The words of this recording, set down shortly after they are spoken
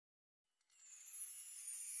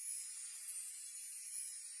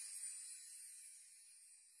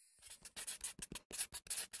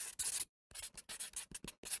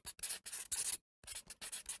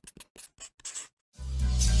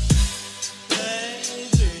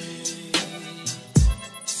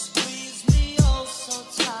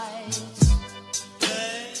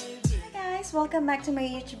welcome back to my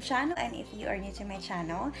YouTube channel. And if you are new to my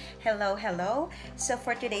channel, hello. So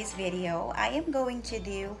for today's video, I am going to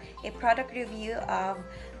do a product review of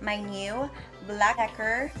my new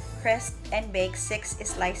Black+decker Press and Bake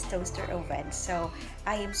 6-slice toaster oven. So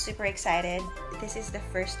I am super excited. This is the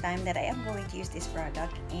first time that I am going to use this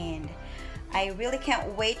product, and I really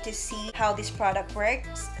can't wait to see how this product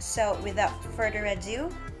works. So without further ado,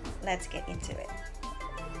 let's get into it.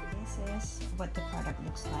 This is what the product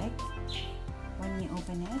looks like. When you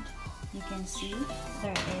open it, you can see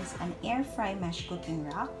there is an air fry mesh cooking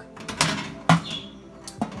rack.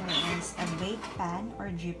 There is a bake pan or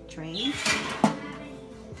drip tray.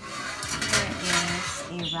 There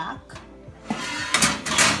is a rack.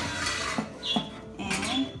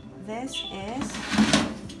 And this is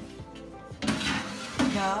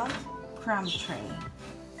the crumb tray.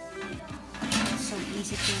 It's so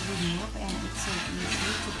easy to remove and it's so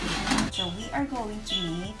easy to clean. So we are going to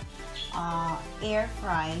make air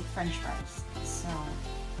fry French fries. So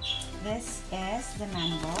this is the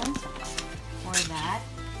manual for that.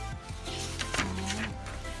 And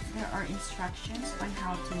there are instructions on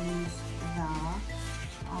how to use the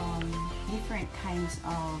different kinds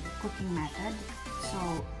of cooking method.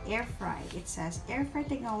 So air fry, it says air fry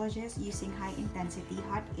technologies using high intensity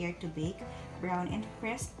hot air to bake, brown and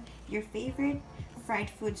crisp your favorite fried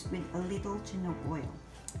foods with a little to no oil.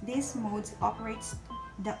 This mode operates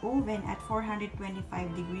the oven at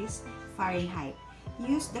 425 degrees Fahrenheit.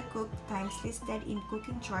 Use the cook times listed in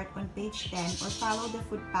cooking chart on page 10 or follow the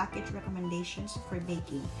food package recommendations for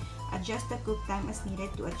baking. Adjust the cook time as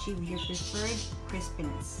needed to achieve your preferred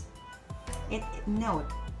crispiness. Note,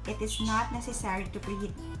 it is not necessary to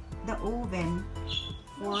preheat the oven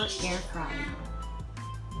for air frying.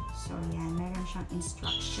 So yan, meron siyang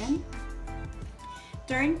instruction.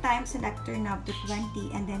 Turn time selector knob to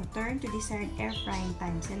 20 and then turn to desired air frying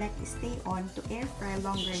time. Select stay on to air fry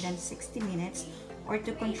longer than 60 minutes or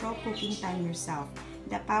to control cooking time yourself.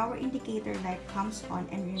 The power indicator light comes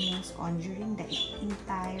on and remains on during the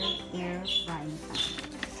entire air frying time.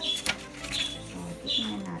 So,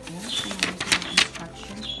 tingnan natin kung ano yung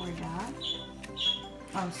instruction for that.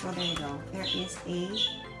 Oh, so there you go. There is a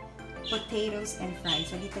potatoes and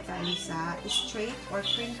fries. So, dito tayo sa straight or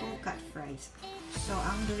crinkle cut fries. So,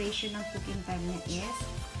 ang duration ng cooking time niya is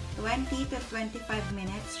 20 to 25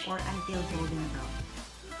 minutes or until golden brown.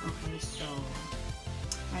 Okay, so,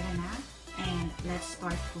 ready na? And let's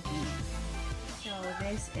start cooking. So,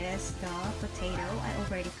 this is the potato. I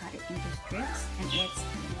already cut it into strips and it's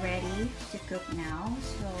ready to cook now.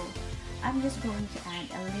 So, I'm just going to add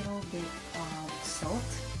a little bit of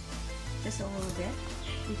salt. Just a little bit.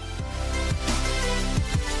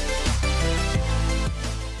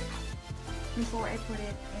 Before I put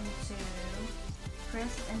it into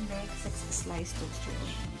press and bake 6-slice toaster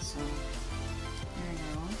oven. So there we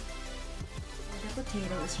go. The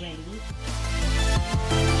potato is ready.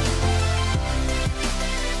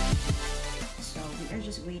 So we are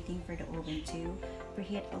just waiting for the oven to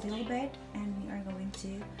preheat a little bit, and we are going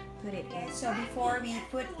to put it in. So before we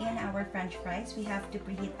put in our French fries, we have to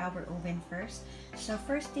preheat our oven first. So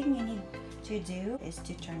first thing you need to do is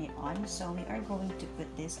to turn it on. So we are going to put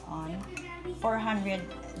this on 400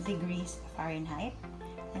 degrees Fahrenheit,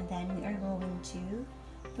 and then we are going to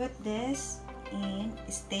put this in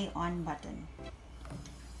stay on button.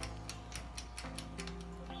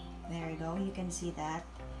 There you go. You can see that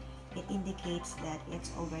it indicates that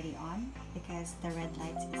it's already on because the red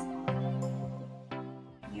light is on.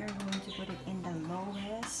 We are going to put it in the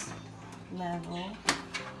lowest level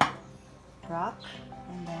rack,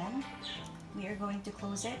 and then we are going to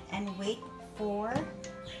close it and wait for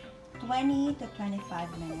 20 to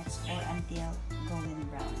 25 minutes or until golden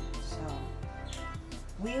brown. So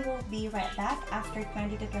we will be right back after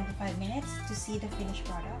 20 to 25 minutes to see the finished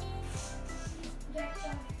product.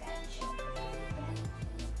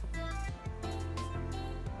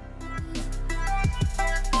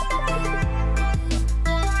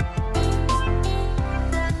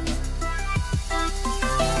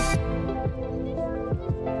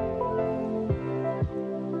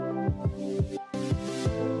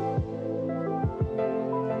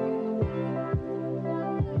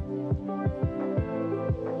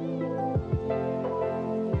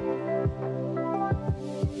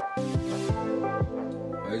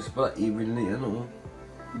 Ayos pala, evenly ano.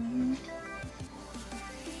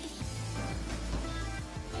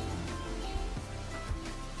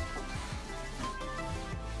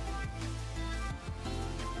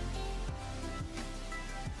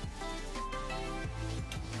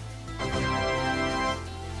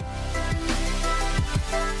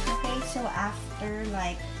 Okay, so after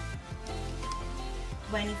like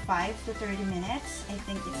 25 to 30 minutes. I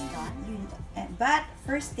think it's done. But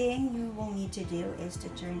first thing you will need to do is to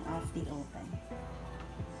turn off the oven.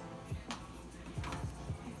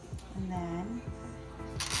 And then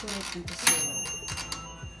put it into 0.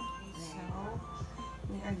 So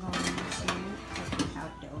we are going to take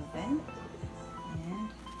out the oven.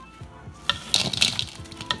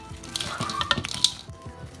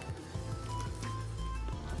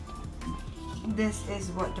 And this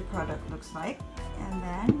is what the product looks like. And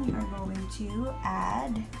then we are going to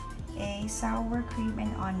add a sour cream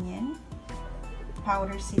and onion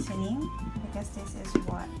powder seasoning, because this is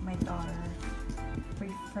what my daughter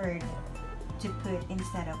preferred to put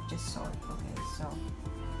instead of just salt. Okay, so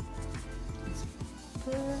let's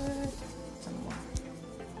put some more.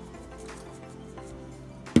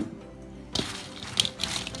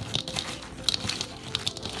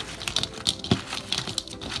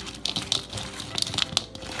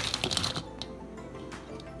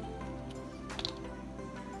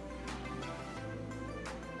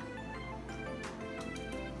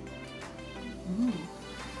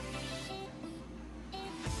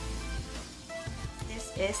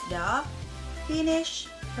 This is the finished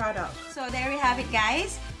product. So there we have it,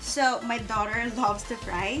 guys. So my daughter loves the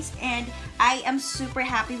fries and I am super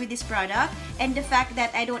happy with this product, and the fact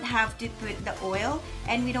that I don't have to put the oil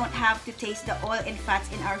and we don't have to taste the oil and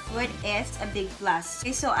fats in our food is a big plus.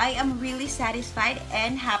 Okay, so I am really satisfied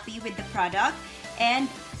and happy with the product, and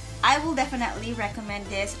I will definitely recommend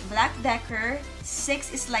this Black+decker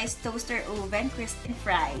 6-slice toaster oven crisp and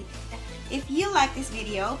fry. If you like this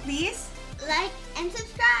video, please like and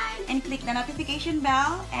subscribe and click the notification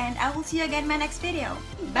bell, and I will see you again in my next video.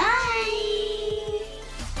 Bye!